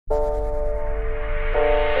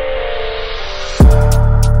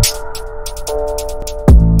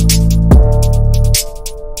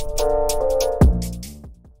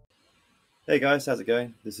Hey guys, how's it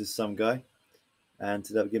going? This is Some Guy, and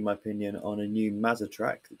today I'll give my opinion on a new Mazza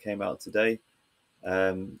track that came out today.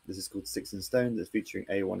 This is called Sticks and Stones. It's featuring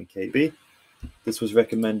A1 and KB. This was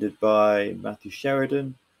recommended by Matthew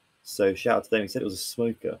Sheridan, so shout out to them. He said it was a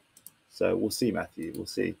smoker, so we'll see, Matthew. We'll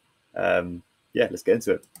see. Yeah, let's get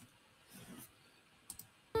into it.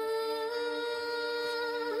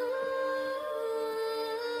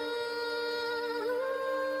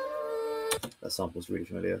 That sample's really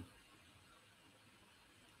familiar.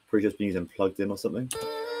 Probably just been using plugged in or something.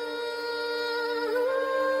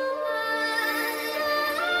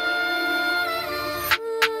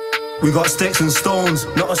 We got sticks and stones,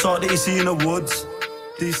 not a sort that you see in the woods.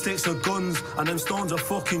 These sticks are guns, and them stones are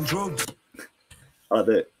fucking drugs. I like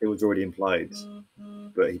that it was already implied,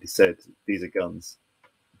 but he said these are guns.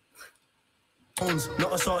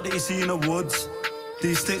 Not a sort that you see in the woods.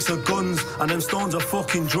 These sticks are guns, and them stones are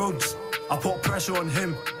fucking drugs. I put pressure on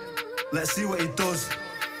him, let's see what he does.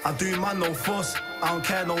 I do man no fuss, I don't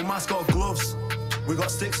care no mask or gloves. We got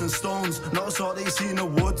sticks and stones, not a sort that you see in the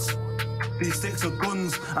woods. These sticks are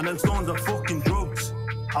guns, and them stones are fucking drugs.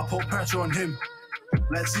 I put pressure on him,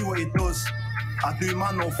 let's see what he does. I do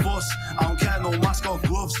man no fuss, I don't care no mask or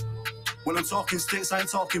gloves. When I'm talking sticks, I ain't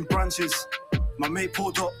talking branches. My mate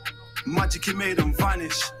pulled up, magic he made them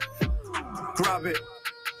vanish. Grab it,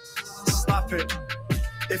 slap it.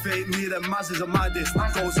 If it ain't me, then Mazza's a maddest.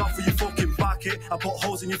 Goes off for you fucking back it. I put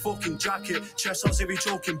holes in your fucking jacket. Chest shots every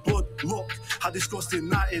choking blood. Look how disgusting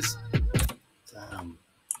that is. Damn.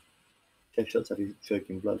 Chest shots have you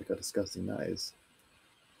choking blood. Look how disgusting that is.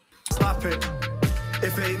 Slap it.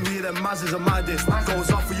 If it ain't me, then Mazza's a maddest. Goes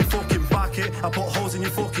off for you fucking back it. I put holes in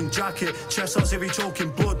your fucking jacket. Chest shots every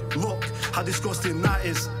choking blood. Look how disgusting that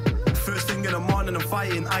is. First thing in the morning, I'm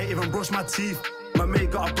fighting. I ain't even brush my teeth. My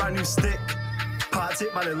mate got a brand new stick. Part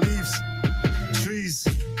it by the leaves, trees.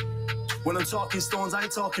 When I'm talking stones, I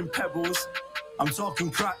ain't talking pebbles. I'm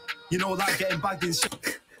talking crack. You know that getting bagged in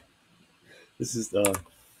shit. This is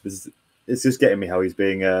it's just getting me how he's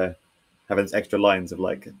being having these extra lines of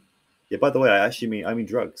like, yeah. By the way, I mean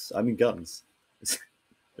drugs. I mean guns.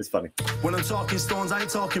 It's funny. When I'm talking stones, I ain't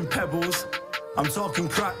talking pebbles. I'm talking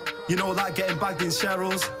crack. You know that getting bagged in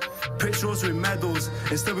sherrills. Pictures with medals.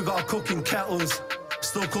 Instead we got our cooking kettles.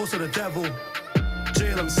 Still close to the devil.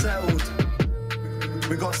 Jail, I'm settled.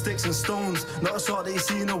 We got sticks and stones, not a sort that you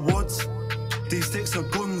see in the woods. These sticks are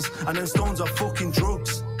guns, and them stones are fucking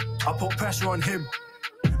drugs. I put pressure on him,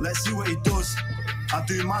 let's see what he does. I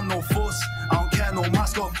do man no fuss, I don't care no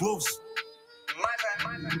mask or gloves.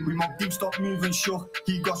 We mob deep, stop moving, shook.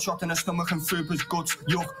 He got shot in the stomach and through his guts.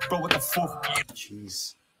 Yuck, bro, what the fuck?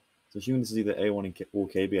 Jeez. So assuming this is either A1 or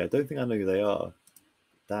KB, I don't think I know who they are.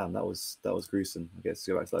 Damn, that was gruesome. I guess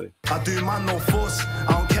go back slowly. I do man no fuss,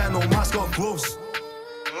 I don't care no mask or gloves.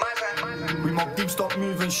 We mob deep, stop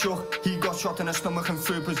moving, shook. He got shot in the stomach and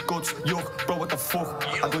through his guts. Yuck, bro, what the fuck?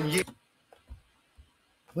 I done ye.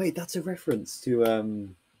 Wait, that's a reference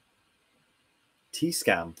to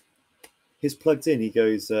T-Scam. His plugged in. He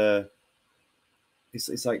goes,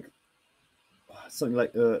 it's like something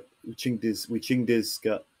like we chinged his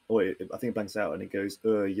gut. Oh, wait, I think it blanks out and it goes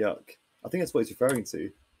yuck. I think that's what he's referring to.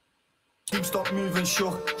 Deep, stop moving,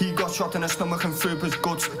 shook. He got shot in the stomach and through his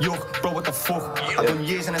guts. Yuck, bro, what the fuck? I done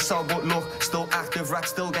years in a cell, but look, still active.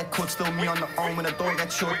 Rats still get cut, still me on the arm when the door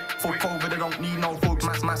gets shut. Full COVID, I don't need no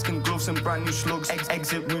hooks. Mask and gloves and brand new slugs.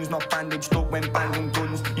 Exit wounds not bandaged up when banging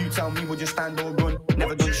guns. You tell me, would you stand or run?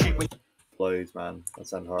 Never done shit when Loads, man. That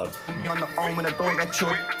sounds hard. me on the arm when the door gets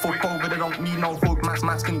shut. Full COVID, I don't need no hook.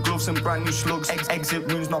 Mask and gloves and brand new slugs. Exit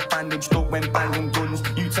wounds not bandaged up when banging guns.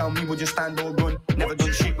 You tell me, would you stand or run? Never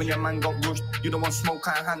done shit when your man got rushed. You don't want smoke,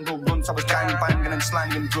 can't handle blunts. I was gang banging and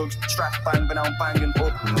slanging drugs. Strap bang, but I'm banging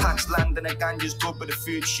up. Packs land and the ganja's good, but the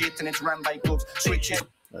food shit and it's ran by gloves. Switch it.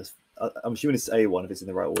 I'm assuming it's A1 if it's in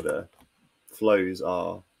the right order. Flows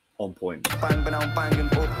are on point. Bang, but I'm banging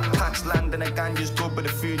up. Packs land and the ganja's good, but the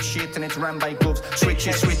food shit and it's ran by gloves.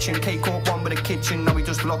 Switching. Cake up one with the kitchen. Now we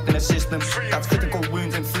just locked in the system. That's critical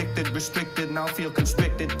wounds inflicted, restricted. Now feel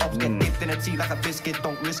constricted. Ops get dipped in a tea like a biscuit.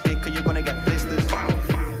 Don't risk it, cause you're gonna get blisters.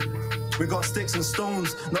 We got sticks and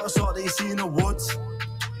stones, not a sort that you see in the woods.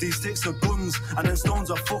 These sticks are guns, and them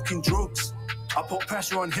stones are fucking drugs. I put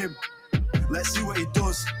pressure on him, let's see what he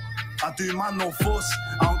does. I do man no fuss,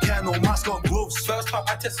 I don't care no mask or gloves. First time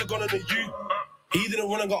I tested gun on the U. He didn't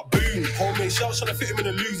run and got boomed. Homemade shell trying to fit him in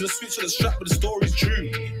the loser. Switch on the strap, but the story's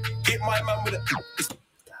true. Hit my man with a.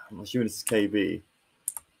 I'm assuming this is KB.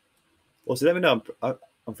 Also, let me know.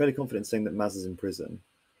 I'm fairly confident saying that Mazza's in prison.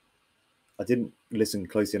 I didn't listen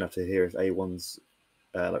closely enough to hear if A1's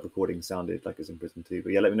like recording sounded like it was in prison too.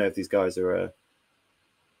 But yeah, let me know if these guys are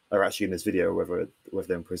are actually in this video, or whether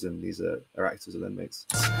they're in prison. These are actors or inmates.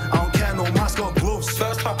 I don't care, no mask or gloves.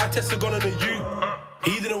 First time I tested gun on the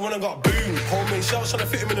U. He didn't want to got boomed. Homemade shells trying to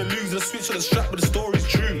fit him in the loser. Switch on the strap, but the story's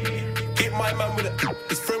true. Hit my man with a.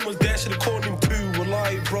 His friend was there, should have called him too. Well,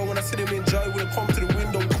 lie, bro, when I see him in jail, would have come to the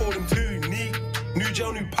window and called him too. New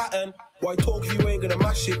jail, new pattern. Why talk if you ain't gonna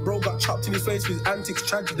mash it? Bro got chopped in his face with his antics,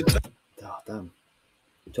 tragic. Oh, damn.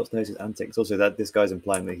 Chops nose his antics. Also, that this guy's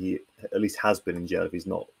implying that he at least has been in jail if he's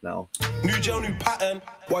not now. New jail, new pattern.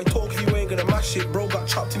 Why talk if you ain't gonna mash it? Bro got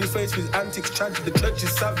chopped in his face with his antics, tragic. The church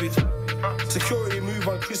is savage. Security move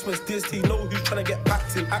on Christmas. DST know who's trying to get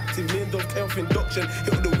back in active. Me and Dove came off induction.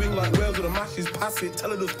 Hit with the wing like Wales with the mashes. Pass it.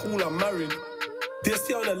 Tell her it's cool, I'm married.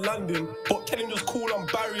 DST on the landing. But tell him just cool, I'm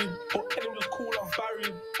buried. But tell him just cool, I'm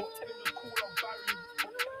buried. But tell him just cool, I'm buried.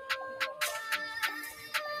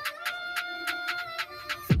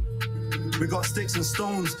 We got sticks and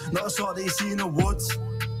stones, not a sort that you see in the woods.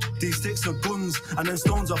 These sticks are guns, and them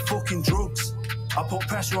stones are fucking drugs. I put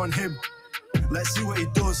pressure on him, let's see what he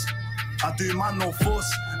does. I do man no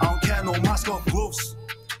fuss, I don't care, no mask or gloves.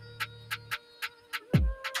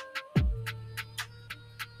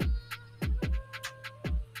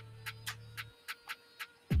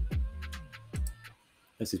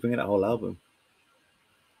 Yes, he's bringing that whole album.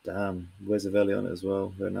 Damn, where's Avelli on it as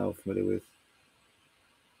well? We're now familiar with.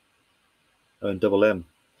 Oh, and Double M.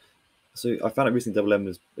 So I found out recently Double M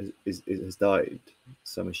has died.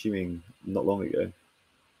 So I'm assuming not long ago.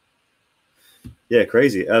 Yeah,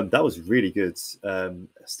 crazy. That was really good. It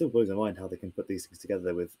still blows my mind how they can put these things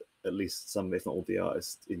together with at least some, if not all, the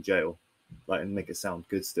artists in jail, like, and make it sound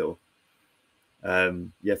good still.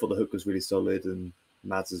 Yeah, I thought the hook was really solid, and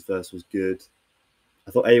Mazza's verse was good.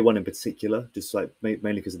 I thought A1 in particular, just like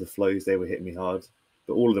mainly because of the flows, they were hitting me hard.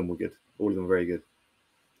 But all of them were good. All of them were very good.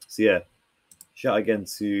 So yeah, shout out again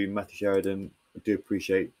to Matthew Sheridan. I do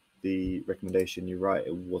appreciate the recommendation. You're right,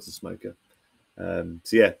 it was a smoker. So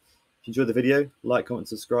yeah, if you enjoyed the video, like, comment,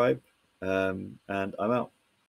 subscribe, and I'm out.